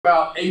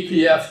About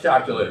APF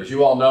calculators.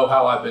 You all know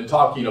how I've been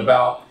talking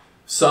about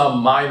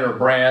some minor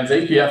brands.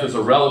 APF is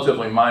a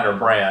relatively minor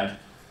brand,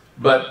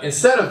 but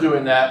instead of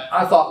doing that,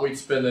 I thought we'd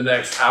spend the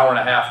next hour and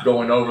a half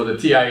going over the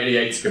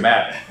TI-88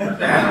 schematic.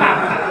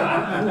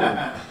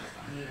 That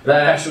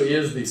actually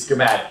is the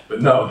schematic,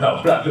 but no, we're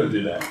not going to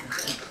do that.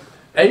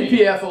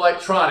 APF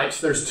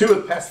electronics, there's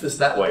two, pass this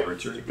that way,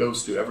 Richard. It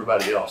goes to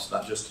everybody else,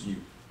 not just to you.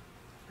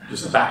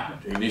 Just back.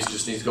 It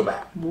just needs to go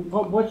back.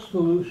 What's the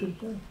loose,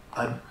 sir?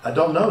 I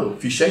don't know.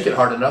 If you shake it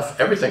hard enough,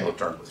 everything will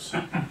turn loose.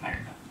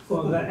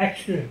 Well, the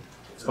extra.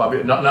 It's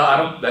probably, no, I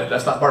don't.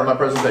 That's not part of my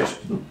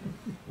presentation.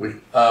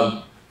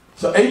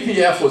 So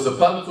APF was a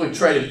publicly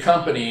traded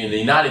company in the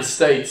United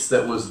States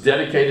that was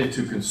dedicated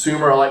to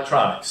consumer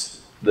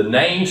electronics. The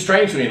name,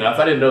 strangely enough,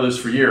 I didn't know this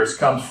for years,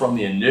 comes from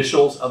the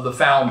initials of the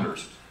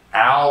founders,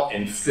 Al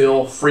and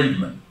Phil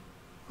Friedman,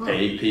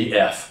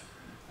 APF.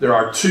 There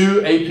are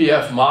two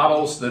APF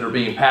models that are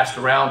being passed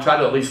around. Try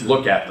to at least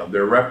look at them.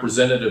 They're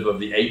representative of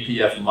the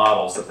APF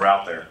models that were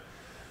out there.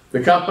 The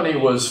company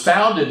was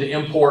founded to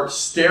import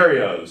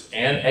stereos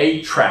and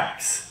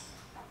 8-tracks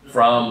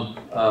from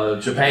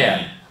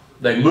Japan.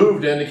 They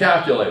moved into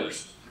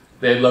calculators.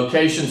 They had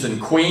locations in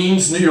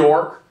Queens, New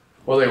York,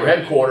 where they were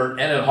headquartered,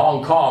 and in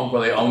Hong Kong,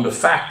 where they owned a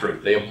factory.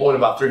 They employed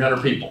about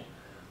 300 people.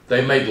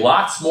 They made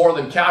lots more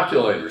than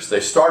calculators. They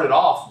started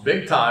off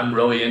big time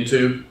really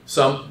into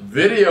some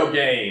video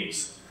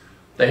games.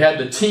 They had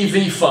the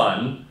TV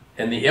Fun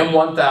and the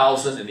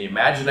M1000 and the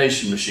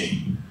Imagination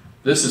Machine.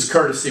 This is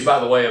courtesy, by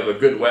the way, of a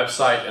good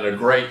website and a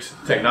great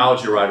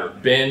technology writer,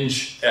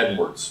 Benj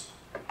Edwards.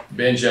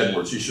 Benj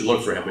Edwards, you should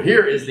look for him. But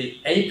here is the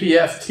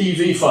APF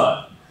TV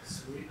Fun.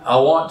 I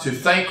want to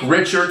thank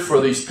Richard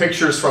for these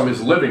pictures from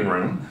his living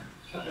room.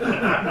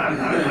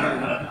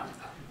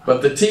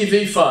 But the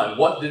TV Fun,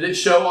 what did it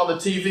show on the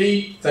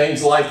TV?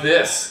 Things like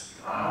this.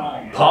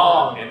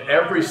 Pong and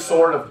every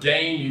sort of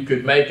game you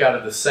could make out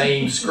of the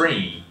same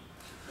screen.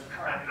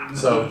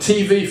 So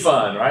TV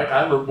Fun,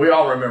 right? We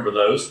all remember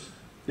those.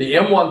 The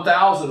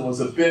M1000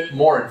 was a bit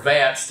more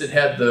advanced. It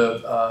had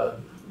the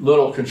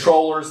little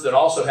controllers that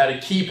also had a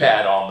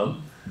keypad on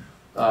them.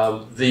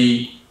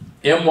 The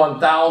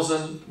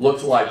M1000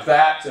 looked like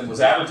that and was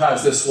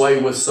advertised this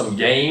way with some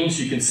games.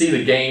 You can see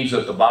the games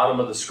at the bottom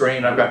of the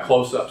screen. I've got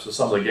close-ups of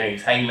some of the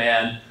games,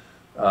 Hangman,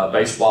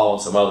 baseball,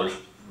 and some others.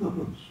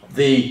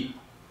 The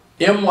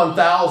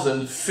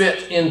M1000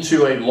 fit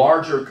into a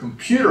larger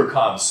computer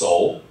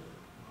console,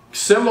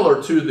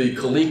 similar to the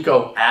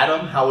Coleco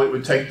Atom, how it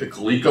would take the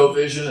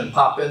ColecoVision and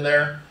pop in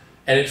there,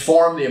 and it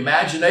formed the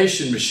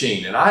Imagination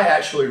Machine. And I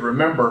actually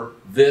remember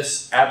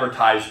this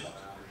advertisement.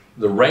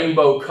 The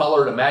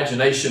rainbow-colored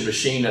Imagination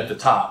Machine at the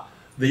top.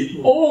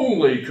 The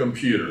only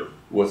computer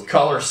with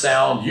color,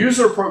 sound,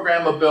 user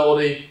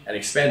programmability, and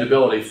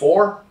expandability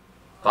for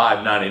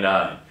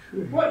 $5.99.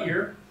 What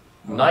year?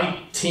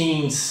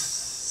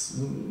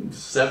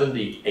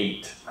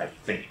 1978, I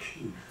think.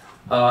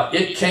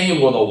 It came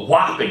with a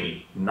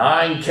whopping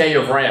 9K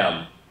of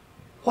RAM.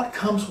 What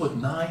comes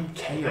with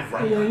 9K of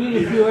RAM? You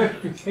need a few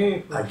extra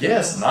K. I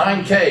guess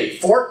 9K,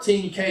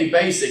 14K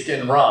basic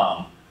in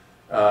ROM.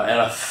 And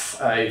a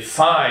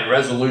fine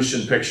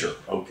resolution picture.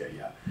 Okay,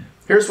 yeah.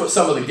 Here's what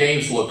some of the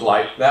games looked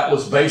like. That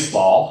was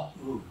baseball.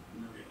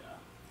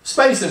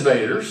 Space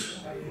Invaders.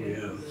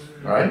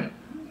 Right?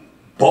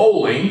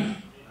 Bowling.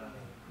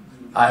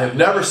 I have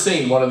never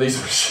seen one of these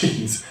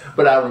machines,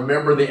 but I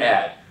remember the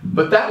ad.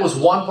 But that was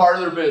one part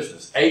of their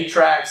business.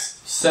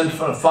 8-tracks,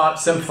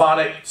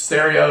 symphonic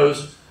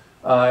stereos,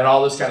 and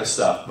all this kind of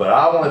stuff. But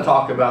I want to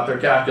talk about their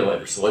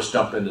calculators, so let's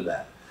jump into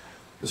that.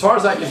 As far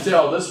as I can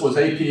tell, this was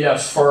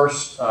APF's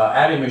first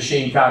adding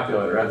machine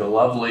calculator. It had the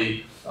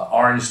lovely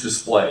orange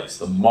displays,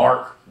 the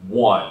Mark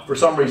I. For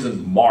some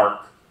reason,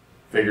 Mark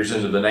figures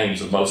into the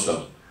names of most of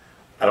them.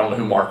 I don't know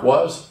who Mark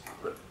was,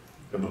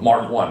 but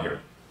Mark I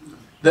here.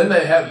 Then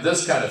they have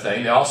this kind of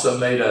thing. They also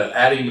made an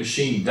adding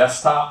machine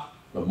desktop,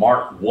 the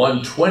Mark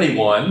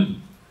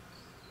 121,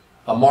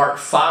 a Mark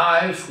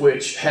V,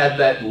 which had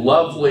that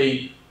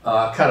lovely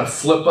kind of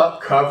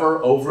flip-up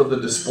cover over the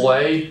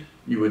display.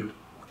 You would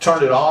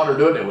turn it on or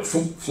do it, it would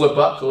flip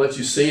up to let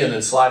you see and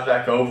then slide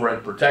back over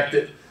and protect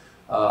it.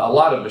 A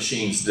lot of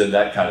machines did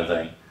that kind of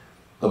thing.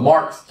 The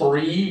Mark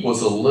III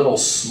was a little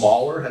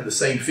smaller, had the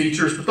same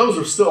features, but those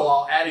are still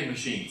all adding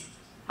machines.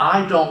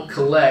 I don't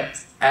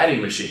collect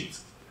adding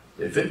machines.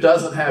 If it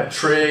doesn't have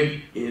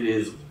trig, it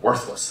is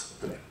worthless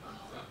to me.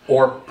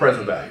 Or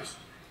present values.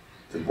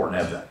 It's important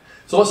to have that.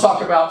 So let's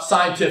talk about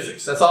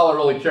scientifics. That's all I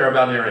really care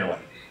about here anyway.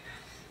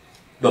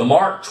 The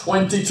Mark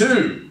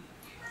 22.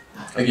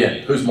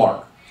 Again, who's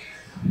Mark?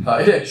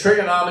 It had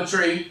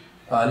trigonometry,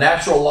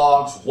 natural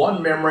logs,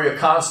 one memory, a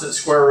constant,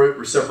 square root,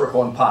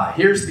 reciprocal, and pi.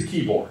 Here's the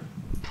keyboard.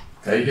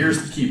 Okay,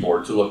 here's the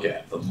keyboard to look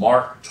at, the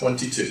Mark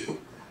 22.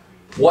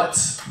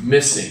 What's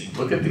missing?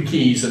 Look at the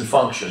keys and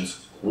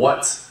functions.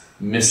 What's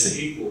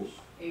missing?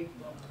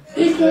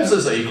 Equals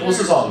is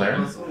on there.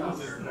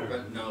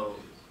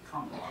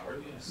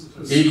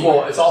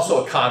 Equal, it's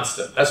also a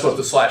constant. That's what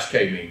the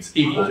 /k means.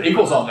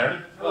 Equals on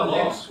there.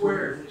 X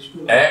squared.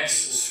 X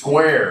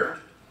squared.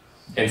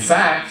 In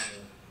fact,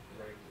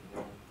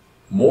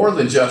 more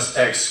than just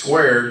x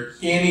squared,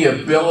 any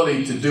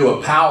ability to do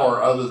a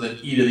power other than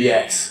e to the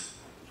x.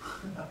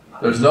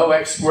 There's no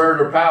x squared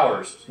or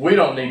powers. We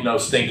don't need no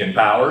stinking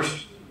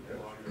powers.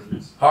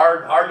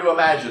 Hard to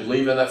imagine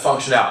leaving that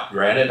function out.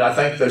 Granted, I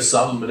think there's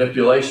some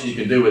manipulation you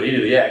can do with e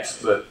to the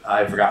x, but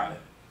I've forgotten it.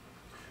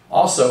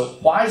 Also,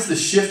 why is the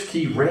shift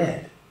key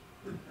red?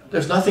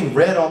 There's nothing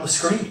red on the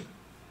screen,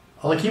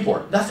 on the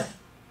keyboard, nothing.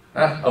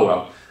 Oh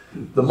well.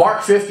 The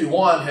Mark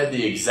 51 had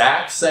the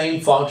exact same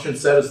function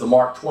set as the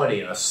Mark 20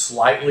 in a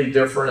slightly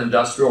different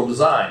industrial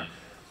design.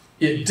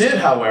 It did,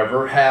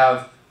 however,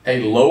 have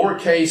a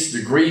lowercase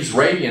degrees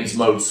radians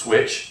mode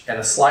switch and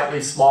a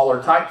slightly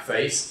smaller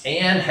typeface,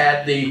 and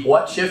had the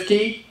what shift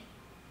key?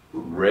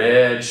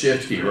 Red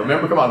shift key.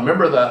 Remember, come on,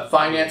 remember the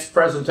finance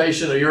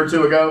presentation a year or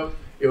two ago?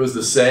 It was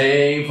the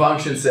same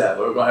function set.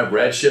 We're going to have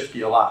red shift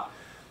key a lot.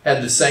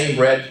 Had the same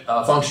red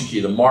function key,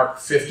 the Mark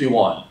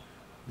 51.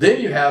 Then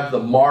you have the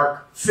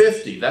Mark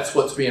 50. That's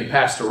what's being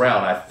passed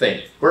around, I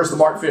think. Where's the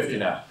Mark 50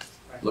 now?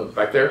 Look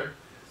back there.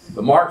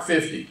 The Mark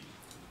 50.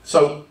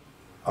 So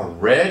a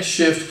red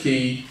shift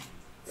key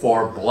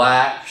for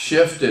black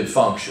shifted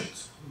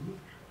functions.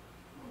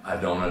 I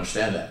don't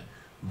understand that.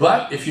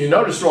 But if you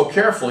notice real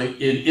carefully,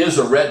 it is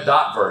a red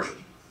dot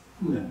version.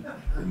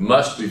 It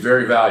must be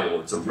very valuable.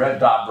 It's a red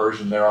dot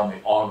version there on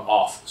the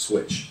on-off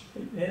switch.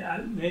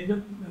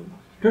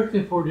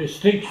 Strictly for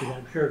distinction,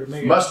 I'm sure, to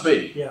make Must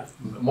be. Yeah.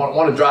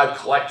 Want to drive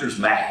collectors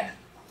mad,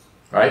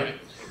 right?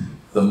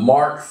 The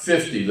Mark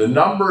 50. The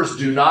numbers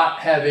do not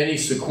have any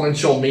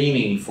sequential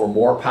meaning for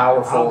more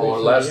powerful or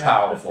less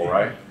powerful,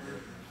 right?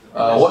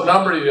 What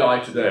number do you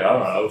like today? I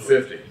don't know,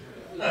 50.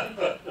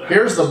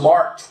 Here's the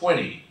Mark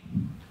 20.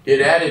 It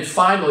added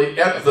finally,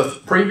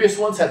 the previous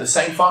ones had the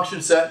same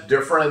function set,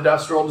 different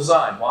industrial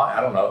design. Why?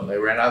 I don't know. They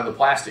ran out of the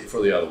plastic for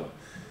the other one.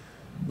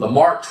 The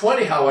Mark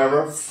 20,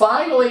 however,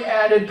 finally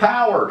added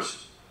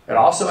powers. It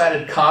also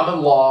added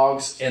common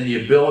logs and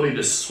the ability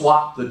to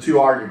swap the two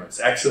arguments,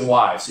 x and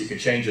y, so you could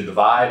change a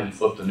divide and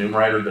flip the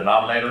numerator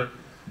denominator.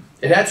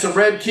 It had some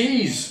red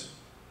keys.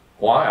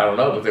 Why? I don't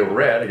know, but they were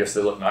red. I guess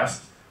they look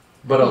nice.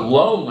 But a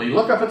lonely,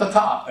 look up at the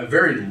top, a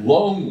very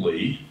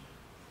lonely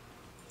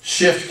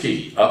shift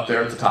key up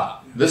there at the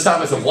top. This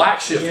time it's a black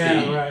shift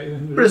key,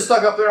 right. but it's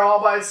stuck up there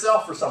all by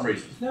itself for some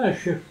reason. It's not a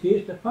shift key,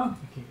 it's a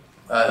function key.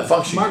 A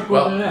function key.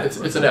 Well,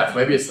 it's an F.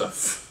 Maybe it's the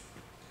F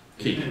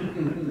key.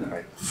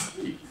 Right.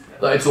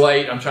 It's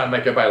late. I'm trying to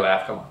make everybody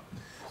laugh. Come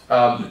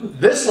on.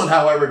 This one,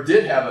 however,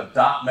 did have a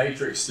dot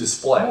matrix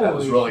display. That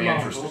was really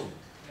interesting.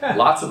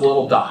 Lots of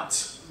little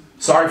dots.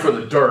 Sorry for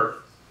the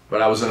dirt,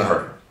 but I was in a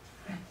hurry.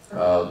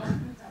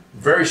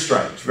 Very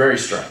strange. Very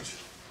strange.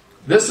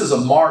 This is a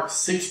Mark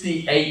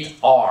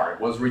 68R. It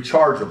was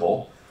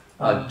rechargeable.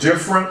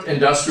 Different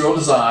industrial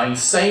design,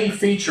 same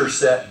feature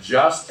set,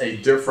 just a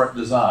different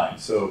design.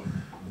 So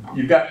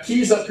you've got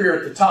keys up here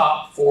at the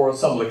top for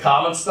some of the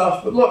common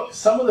stuff, but look,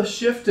 some of the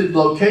shifted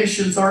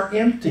locations are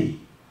empty.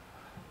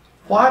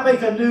 Why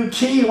make a new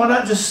key? Why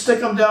not just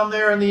stick them down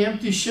there in the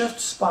empty shift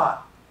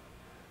spot?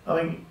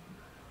 I mean,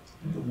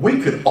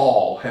 we could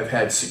all have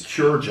had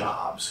secure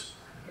jobs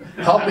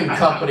helping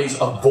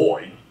companies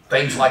avoid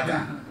things like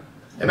that.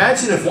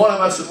 Imagine if one of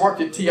us had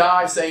worked at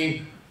TI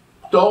saying,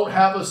 don't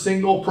have a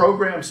single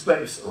program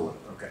space. Oh,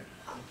 okay.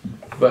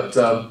 But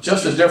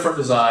just a different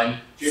design.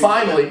 Jim,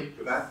 finally.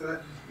 Go back to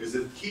that. Is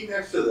the key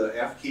next to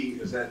the F key,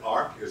 is that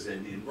arc? Is it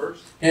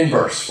inverse?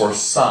 Inverse for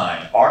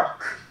sine.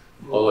 Arc.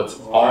 Well, it's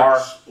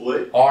R.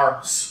 Split.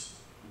 Arcs.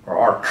 Or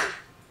arc.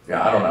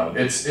 Yeah, I don't know.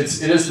 It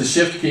is the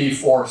shift key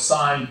for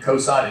sine,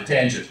 cosine, and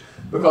tangent.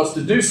 Because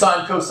to do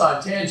sine,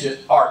 cosine, tangent,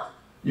 arc,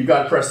 you've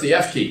got to press the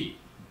F key.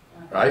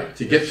 Right?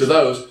 To get to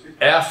those.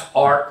 F,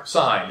 arc,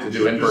 sine to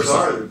do inverse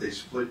sine. That they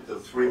split the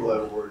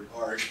three-letter word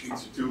arc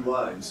into two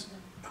lines.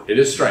 It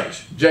is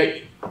strange.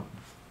 Jake?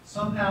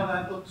 Somehow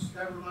that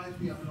reminds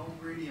me of an old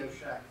Radio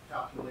Shack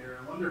calculator.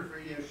 I wonder if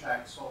Radio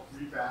Shack sold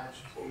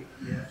rebadged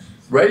APFs.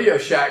 Radio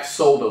Shack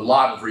sold a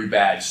lot of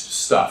rebadged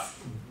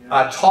stuff.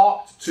 Yeah. I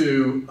talked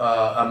to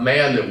a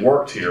man that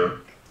worked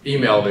here,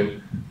 emailed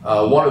him,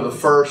 one of the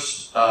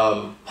first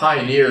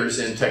pioneers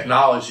in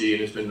technology,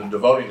 and has been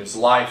devoting his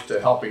life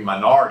to helping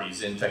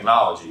minorities in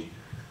technology.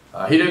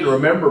 He didn't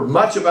remember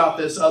much about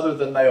this other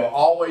than they were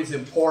always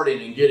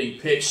importing and getting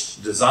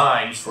pitched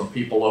designs from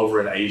people over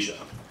in Asia.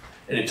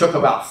 And it took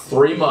about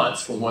 3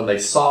 months from when they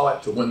saw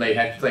it to when they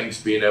had things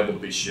being able to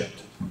be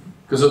shipped.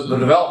 Because the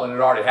development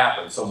had already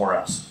happened somewhere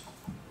else.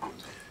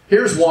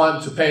 Here's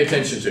one to pay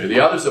attention to.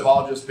 The others have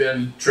all just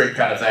been trick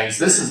kind of things.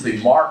 This is the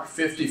Mark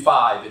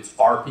 55. It's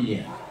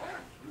RPN.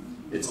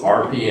 It's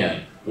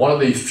RPN. One of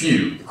the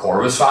few. The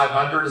Corvus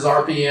 500 is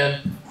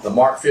RPN. The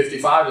Mark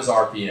 55 is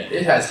RPN.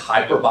 It has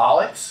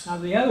hyperbolics. Now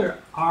the other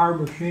R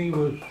machine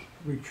was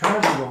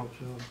rechargeable,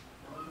 so.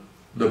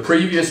 The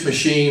previous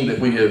machine that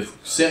we have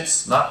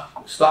since not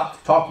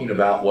stopped talking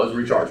about was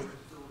rechargeable.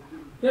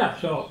 Yeah,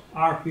 so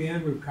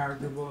RPN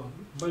rechargeable,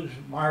 but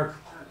Mark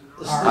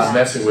I'm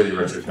messing with you,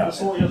 Richard.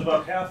 This only has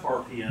about half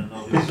RPN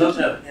though, because it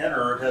doesn't have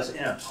enter, it has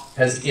int.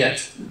 Has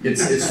int.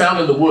 It's found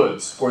in the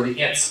woods where the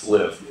ints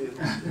live.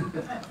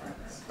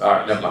 All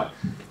right, never mind.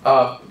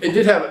 It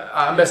did have,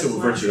 I'm messing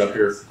with Richard up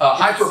here.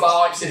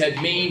 Hyperbolics, it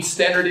had mean,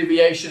 standard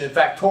deviation, and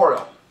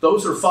factorial.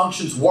 Those are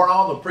functions weren't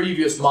on the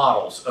previous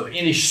models of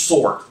any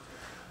sort.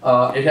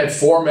 It had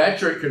 4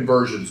 metric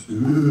conversions.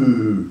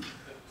 Ooh,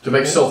 to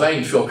make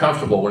Sylvain feel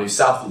comfortable when he's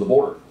south of the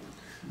border.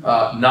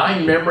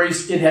 9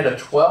 memories, it had a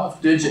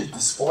 12-digit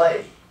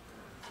display.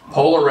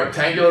 Polar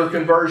rectangular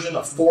conversion, a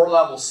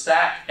 4-level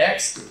stack,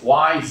 X,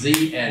 Y,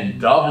 Z, and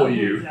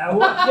W.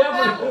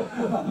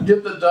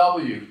 Get the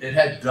W. It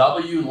had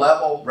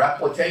W-level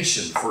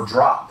replication for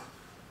drop.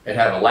 It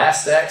had a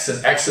last X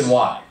and X and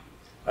Y.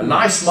 A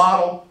nice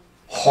model,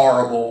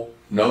 horrible,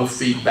 no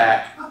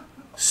feedback,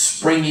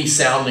 springy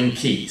sounding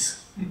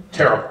keys.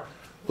 Terrible.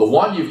 The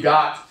one you've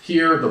got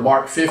here, the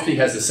Mark 50,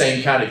 has the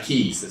same kind of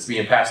keys that's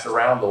being passed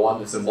around, the one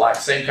that's in black,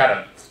 same kind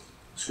of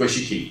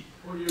squishy key.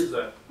 What year is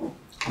that?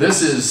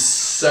 This is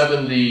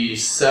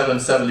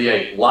 77,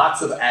 78.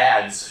 Lots of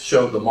ads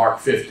showed the Mark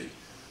 50.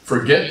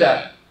 Forget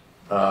that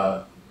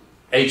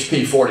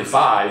HP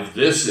 45,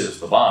 this is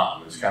the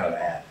bomb, is kind of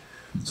the ad.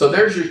 So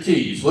there's your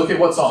keys. Look at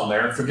what's on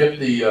there. Forget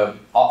the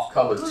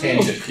off-color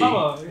tangent key.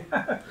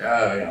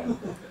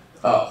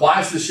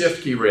 Why is the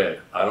shift key red?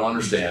 I don't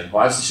understand.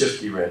 Why is the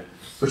shift key red?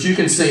 But you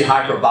can see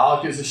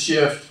hyperbolic is a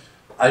shift.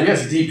 I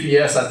guess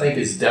DPS, I think,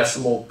 is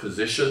decimal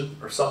position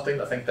or something.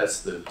 I think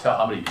that's the tell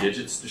how many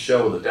digits to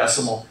show with a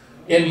decimal.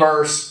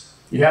 Inverse,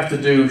 you have to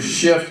do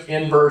shift,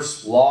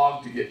 inverse,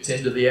 log to get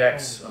 10 to the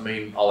X. I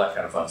mean, all that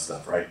kind of fun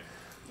stuff, right?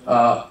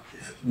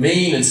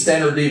 Mean and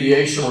standard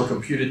deviation were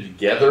computed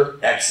together,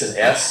 X and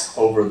S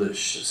over the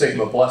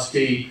sigma plus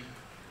key.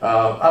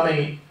 I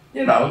mean,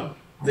 you know,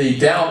 the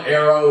down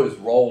arrow is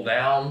roll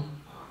down.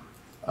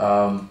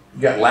 You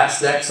got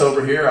last X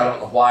over here. I don't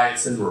know why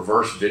it's in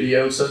reverse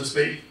video, so to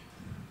speak.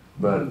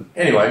 But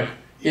anyway,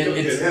 it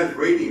has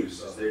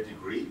radians. Is there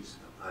degrees?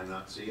 I'm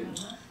not seeing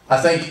it. I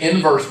think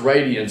inverse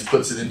radians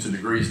puts it into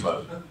degrees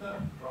mode.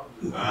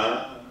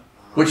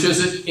 Which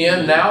is it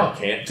in now?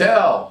 Can't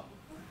tell.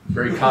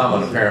 Very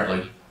common,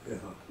 apparently.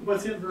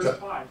 What's inverse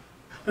pi?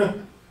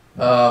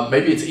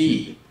 Maybe it's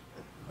E.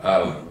 I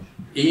don't know.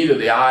 E to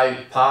the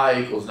I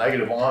pi equals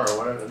 -1 or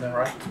whatever, isn't that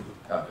right?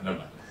 Never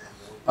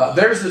mind.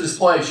 There's the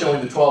display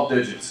showing the 12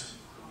 digits.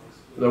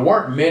 There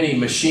weren't many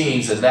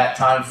machines in that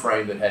time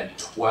frame that had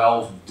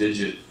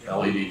 12-digit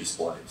LED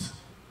displays.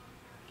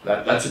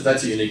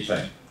 That's a unique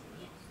thing.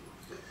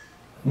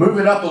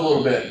 Moving up a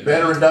little bit,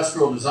 better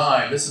industrial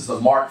design. This is the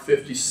Mark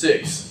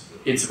 56.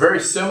 It's very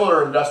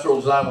similar industrial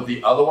design with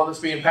the other one that's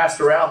being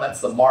passed around. That's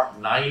the Mark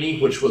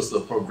 90, which was the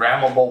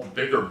programmable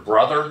bigger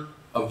brother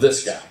of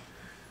this guy.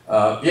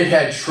 It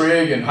had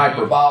trig and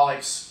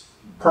hyperbolics,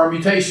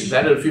 permutations,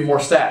 added a few more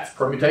stats.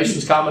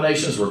 Permutations,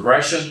 combinations,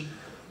 regression.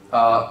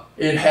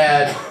 It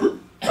had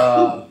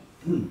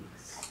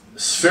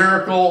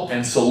spherical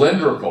and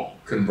cylindrical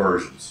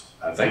conversions.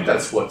 I think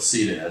that's what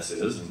C to S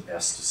is, and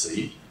S to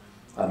C.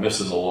 I'm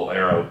missing a little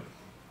arrow.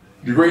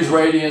 Degrees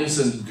radians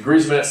and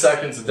degrees minutes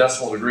seconds and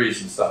decimal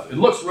degrees and stuff. It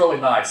looks really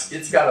nice.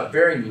 It's got a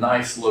very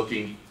nice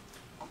looking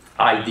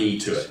ID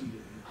to it.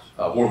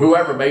 Or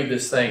whoever made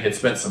this thing had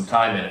spent some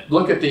time in it.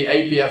 Look at the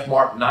APF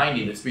Mark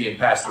 90 that's being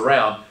passed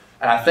around.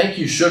 And I think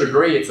you should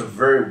agree it's a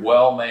very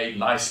well-made,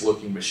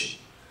 nice-looking machine.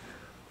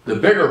 The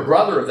bigger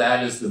brother of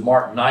that is the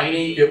Mark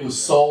 90. It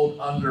was sold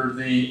under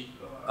the,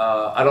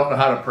 I don't know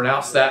how to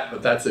pronounce that,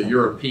 but that's a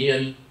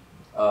European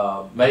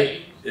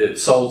make. It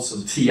sold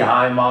some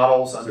TI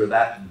models under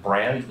that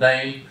brand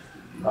name.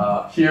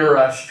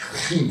 Here,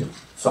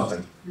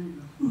 something.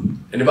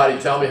 Anybody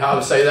tell me how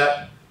to say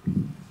that?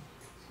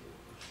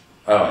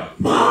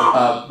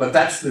 But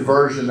that's the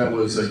version that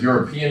was a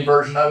European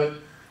version of it.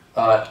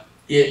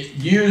 It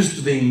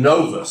used the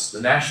Novus,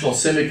 the National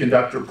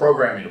Semiconductor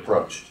Programming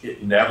Approach.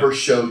 It never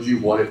showed you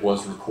what it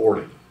was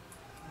recording.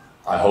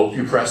 I hope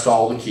you pressed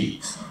all the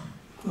keys.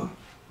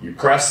 You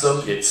press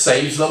them, it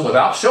saves them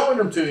without showing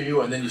them to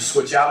you, and then you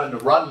switch out into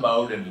run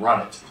mode and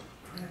run it.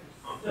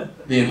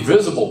 The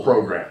invisible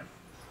program.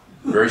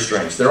 Very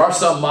strange. There are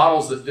some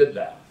models that did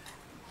that.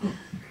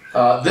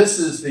 This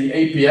is the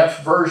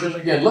APF version.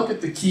 Again, look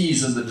at the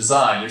keys and the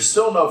design. There's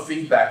still no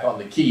feedback on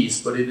the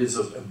keys, but it is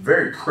a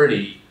very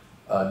pretty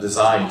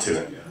design to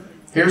it.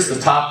 Here's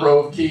the top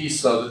row of keys.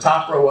 So the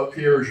top row up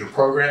here is your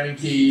programming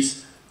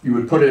keys. You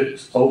would put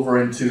it over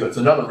into, it's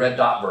another red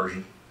dot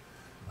version.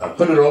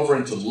 Put it over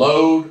into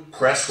load,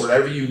 press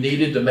whatever you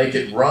needed to make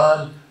it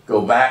run,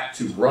 go back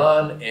to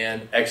run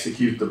and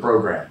execute the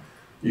program.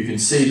 You can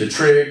see the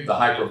trig, the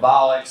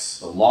hyperbolics,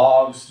 the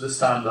logs. This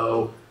time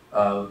though,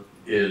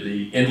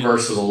 the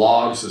inverse of the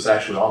logs is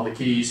actually on the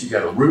keys. You've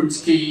got a roots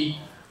key,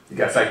 you've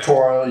got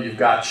factorial, you've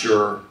got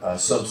your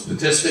some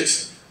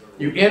statistics.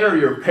 You enter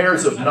your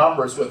pairs of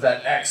numbers with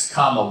that X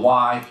comma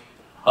Y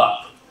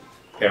up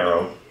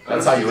arrow.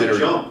 That's how you enter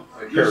your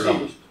pair of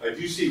numbers. I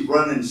do see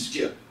run and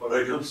skip, but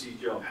I don't see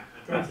jump.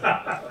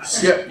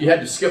 Skip, you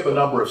had to skip a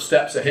number of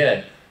steps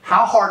ahead.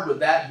 How hard would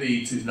that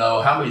be to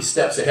know how many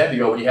steps ahead to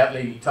go when you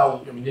haven't even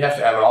told? I mean, you have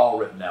to have it all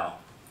written out,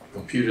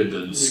 computed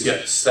to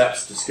skip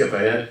steps to skip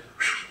ahead.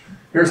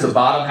 Here's the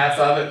bottom half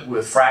of it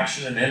with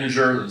fraction and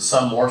integer and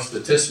some more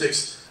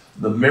statistics.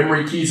 The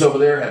memory keys over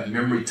there have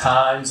memory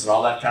times and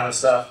all that kind of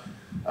stuff.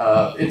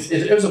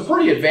 It was a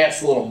pretty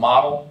advanced little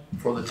model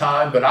for the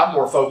time, but I'm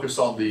more focused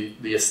on the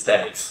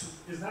aesthetics.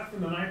 Is that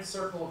from the ninth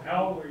circle of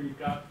hell where you've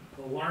got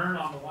the learn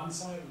on the one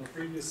side and the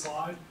previous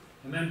slide,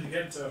 and then to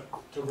get to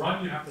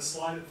run you have to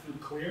slide it through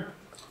clear?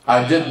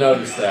 I did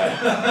notice that.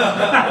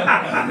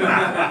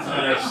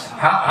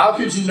 How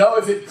could you know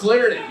if it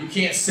cleared it? You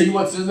can't see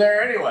what's in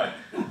there anyway.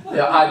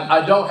 Yeah,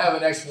 I don't have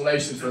an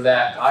explanation for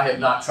that. I have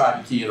not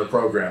tried to key in a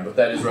program, but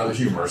that is rather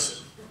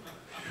humorous.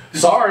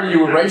 Sorry,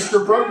 you erased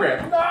your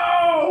program.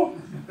 No!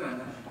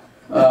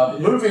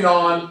 Moving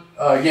on,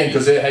 again,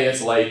 because hey,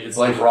 it's late. It's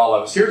late for all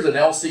of us. Here's an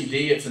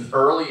LCD. It's an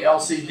early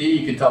LCD.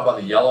 You can tell by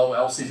the yellow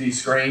LCD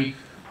screen.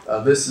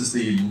 This is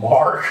the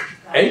Mark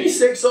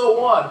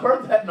 8601.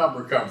 Where did that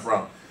number come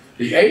from?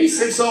 The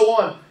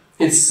 8601.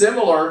 It's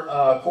similar,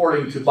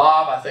 according to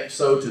Bob, I think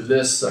so, to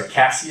this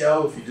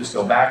Casio. If you just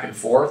go back and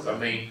forth, I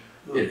mean,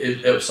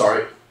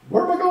 sorry,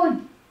 where am I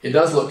going? It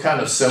does look kind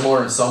of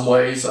similar in some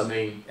ways. I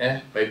mean,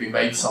 maybe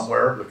made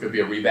somewhere. It could be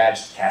a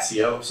rebadged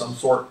Casio of some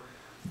sort.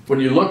 When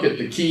you look at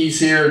the keys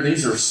here,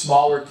 these are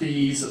smaller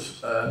keys.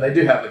 They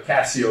do have a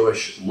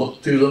Casio-ish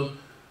look to them,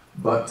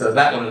 but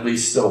that one at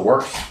least still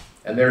works.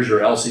 And there's your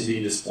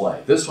LCD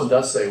display. This one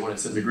does say when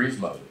it's in degrees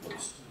mode, at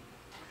least.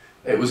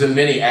 It was in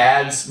many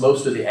ads.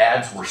 Most of the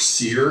ads were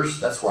Sears.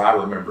 That's where I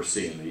remember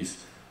seeing these.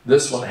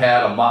 This one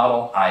had a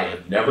model I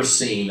had never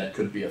seen that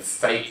could be a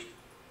fake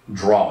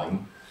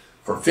drawing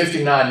for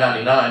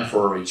 $59.99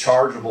 for a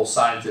rechargeable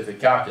scientific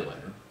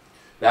calculator.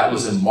 That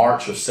was in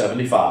March of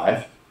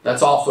 '75.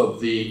 That's off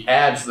of the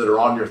ads that are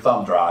on your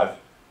thumb drive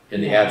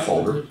in the ad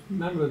folder.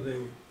 Remember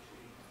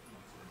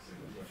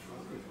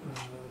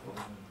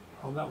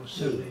oh, that was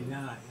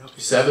 79. Okay.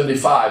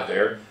 75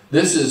 there.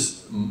 This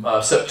is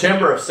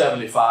September of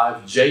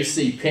 '75.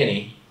 J.C.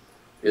 Penney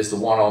is the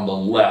one on the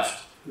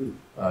left.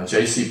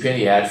 J.C.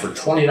 Penney ad for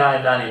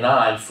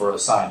 $29.99 for a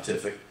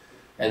scientific.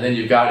 And then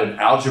you've got an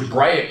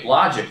algebraic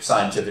logic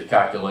scientific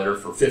calculator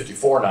for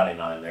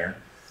 $54.99 there.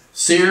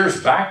 Sears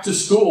back to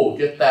school,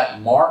 get that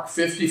Mark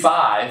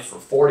 55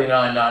 for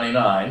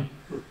 $49.99.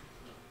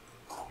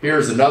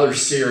 Here's another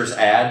Sears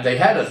ad. They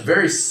had a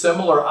very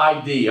similar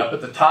ID. Up at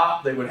the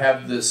top, they would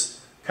have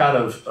this kind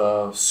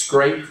of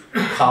scraped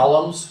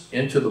columns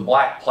into the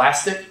black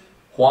plastic.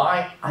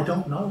 Why? I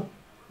don't know.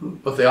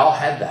 But they all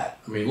had that.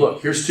 I mean,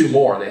 look, here's two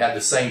more. They had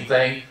the same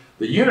thing.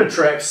 The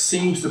Unitrex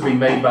seems to be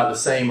made by the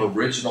same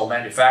original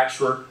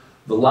manufacturer.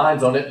 The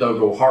lines on it, though,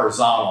 go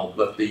horizontal,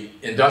 but the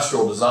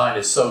industrial design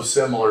is so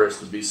similar as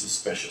to be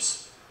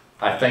suspicious.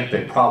 I think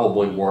they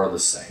probably were the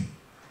same.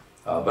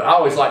 But I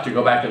always like to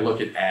go back and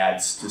look at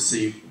ads to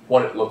see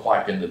what it looked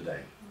like in the day.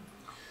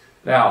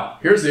 Now,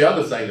 here's the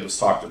other thing that was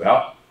talked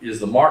about, is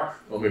the Mark,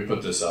 let me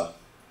put this up.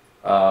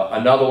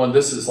 Another one,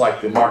 this is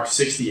like the Mark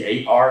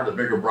 68R, the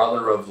bigger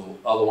brother of the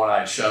other one I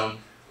had shown.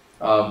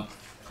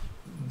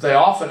 They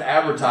often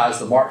advertise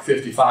the Mark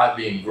 55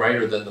 being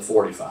greater than the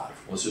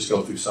 45. Let's just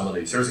go through some of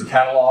these. Here's a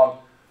catalog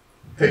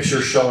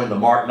picture showing the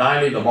Mark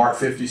 90, the Mark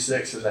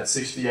 56, and that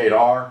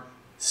 68R,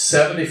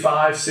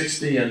 75,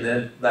 60, and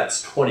then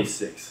that's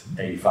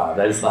 $26.85.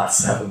 That is not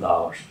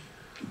 $7.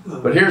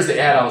 But here's the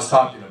ad I was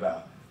talking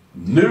about.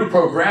 New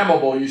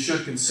programmable you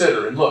should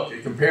consider. And look,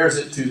 it compares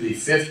it to the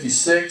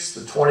 56,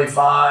 the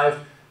 25,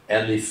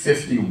 and the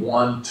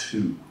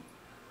 51.2.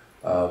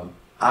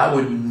 I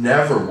would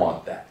never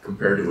want that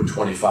compared to a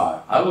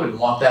 25. I wouldn't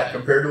want that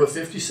compared to a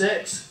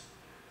 56.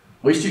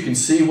 At least you can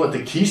see what the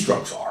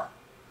keystrokes are.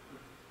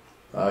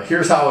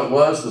 Here's how it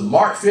was. The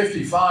Mark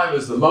 55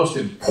 is the most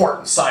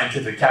important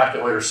scientific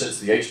calculator since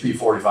the HP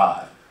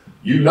 45.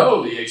 You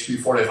know the HP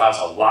 45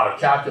 is a lot of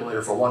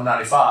calculator for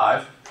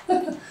 $195.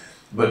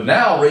 But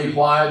now read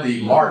why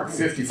the Mark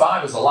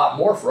 55 is a lot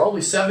more for only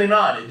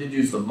 $79. It did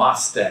use the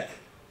MOSTEC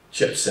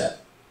chipset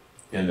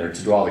in there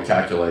to do all the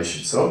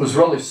calculations. So it was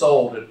really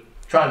sold at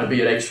trying to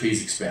be at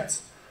HP's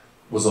expense.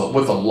 With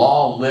a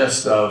long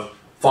list of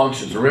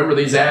functions. Remember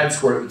these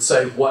ads where it would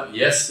say what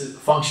yes the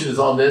function is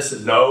on this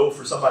and no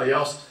for somebody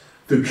else?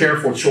 Through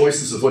careful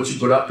choices of what you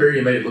put up here,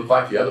 you made it look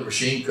like the other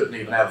machine couldn't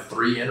even have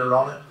 3 entered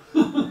on it.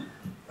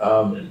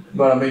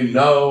 But I mean,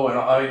 no, and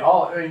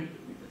I mean,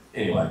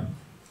 anyway.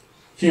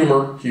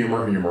 Humor.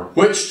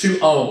 Which to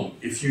own.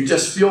 If you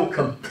just feel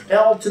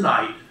compelled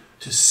tonight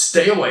to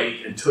stay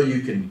awake until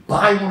you can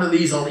buy one of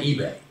these on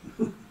eBay.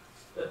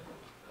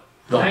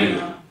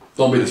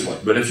 Don't be this way.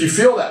 But if you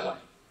feel that way,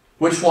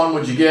 which one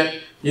would you get?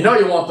 You know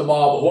you want them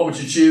all, but what would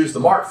you choose? The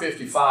Mark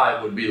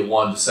 55 would be the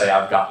one to say,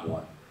 I've got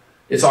one.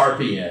 It's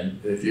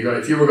RPN. If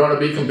you were going to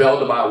be compelled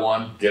to buy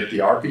one, get the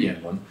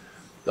RPN one.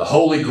 The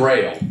Holy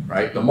Grail,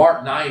 right? The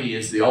Mark 90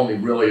 is the only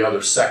really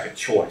other second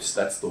choice.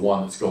 That's the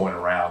one that's going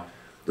around.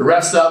 The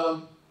rest of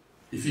them,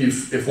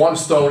 if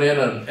one's thrown in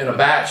a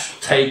batch,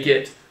 take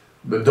it,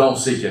 but don't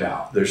seek it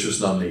out. There's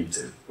just no need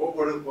to. What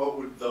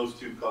would those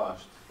two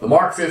cost? The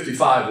Mark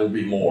 55 will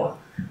be more.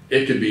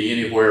 It could be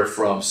anywhere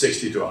from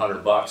 60 to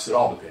 $100. It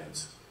all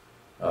depends.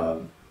 I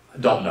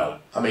don't know.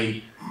 I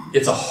mean,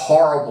 it's a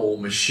horrible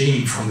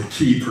machine from the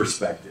key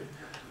perspective,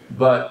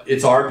 but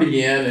it's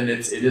RPN and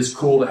it is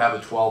cool to have a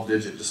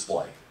 12-digit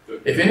display.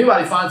 If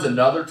anybody finds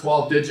another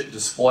 12-digit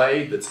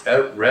display that's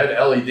red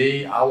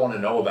LED, I want to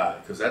know about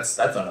it because that's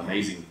an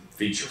amazing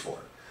feature for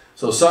it.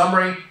 So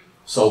summary,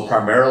 sold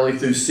primarily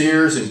through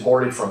Sears,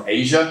 imported from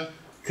Asia.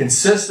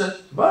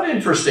 Consistent but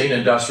interesting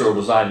industrial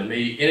design to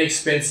me.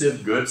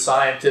 Inexpensive, good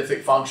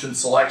scientific function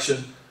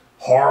selection.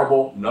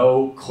 Horrible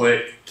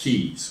no-click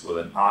keys with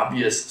an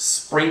obvious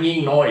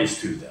springy noise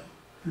to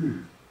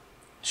them.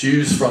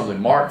 Choose from the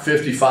Mark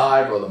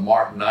 55 or the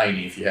Mark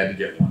 90 if you had to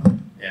get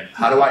one. And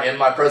how do I end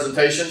my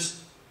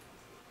presentations?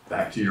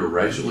 Back to your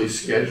regularly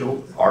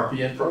scheduled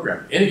RPN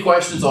program. Any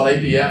questions on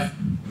APF?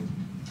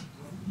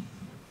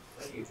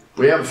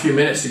 We have a few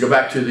minutes to go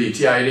back to the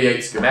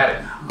TI-88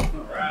 schematic.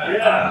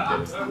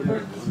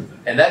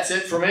 And that's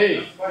it for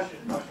me.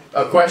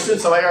 A question?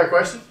 Somebody got a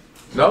question?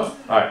 No? All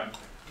right.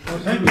 Well,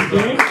 thank you,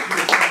 Jim.